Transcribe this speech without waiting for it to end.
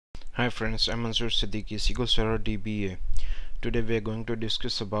Hi friends, I'm Mansoor Siddiqui, SQL Server DBA. Today we are going to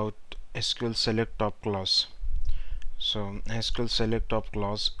discuss about SQL Select Top Clause. So SQL Select Top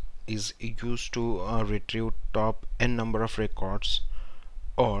Clause is used to retrieve top n number of records,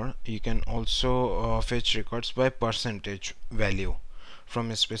 or you can also fetch records by percentage value from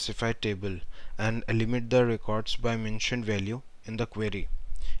a specified table and limit the records by mentioned value in the query.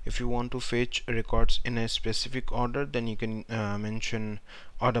 If you want to fetch records in a specific order, then you can mention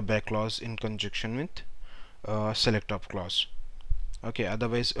order by clause in conjunction with select top clause. Okay,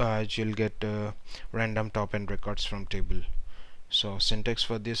 otherwise you'll get random top n records from table. So syntax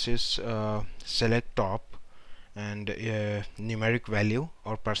for this is select top and numeric value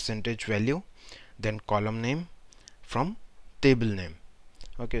or percentage value, then column name from table name.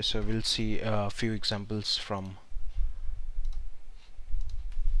 Okay, so we'll see a few examples from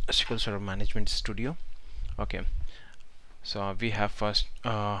SQL Server Management Studio. Okay, so we have first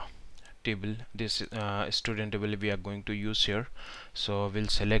table. This student table we are going to use here. So we'll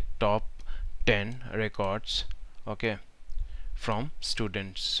select top 10 records, okay, from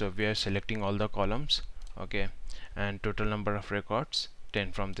students. So we are selecting all the columns, okay, and total number of records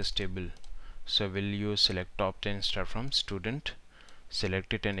 10 from this table. So we'll use select top 10 start from student,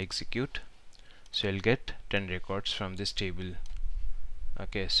 select it and execute. So you'll get 10 records from this table.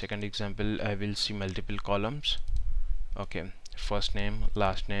 Okay, second example, I will see multiple columns. Okay, first name,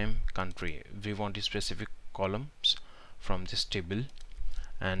 last name, country. We want specific columns from this table,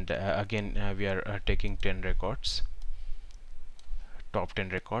 and again we are taking 10 records, top 10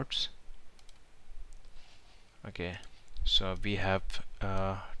 records. Okay, so we have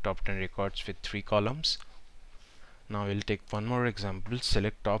top 10 records with 3 columns. Now we'll take one more example,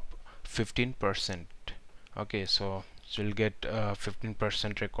 select top 15%. okay, so we'll get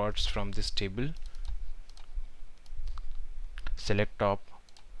 15% records from this table. Select top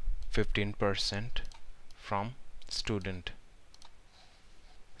 15% from student.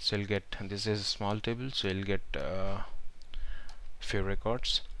 So you'll get, this is a small table, so you'll get few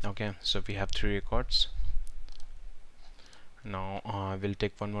records. Okay, so we have 3 records. Now we'll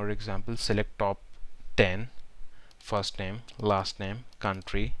take one more example, select top 10, first name, last name,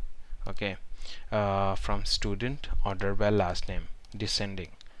 country. Okay, from student, order by last name, descending.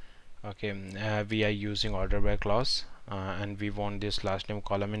 Okay, we are using order by clause, and we want this last name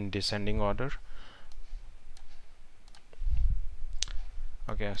column in descending order.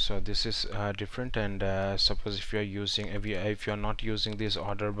 Okay, so this is different, and suppose if you are using, if you are not using this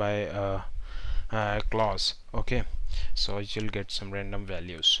order by clause, okay, so you'll get some random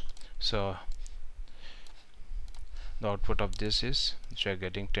values. So the output of this is you are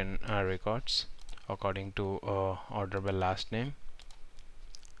getting 10 records according to order by last name,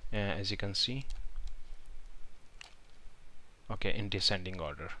 as you can see, okay, in descending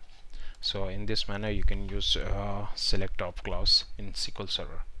order. So in this manner you can use select top clause in SQL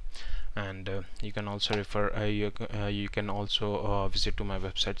Server, and you can also refer you can also visit to my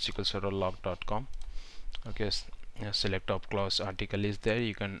website sqlserverlog.com. okay, select top clause article is there.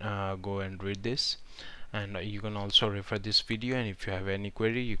 You can go and read this, and you can also refer this video, and if you have any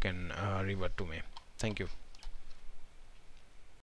query you can revert to me. Thank you.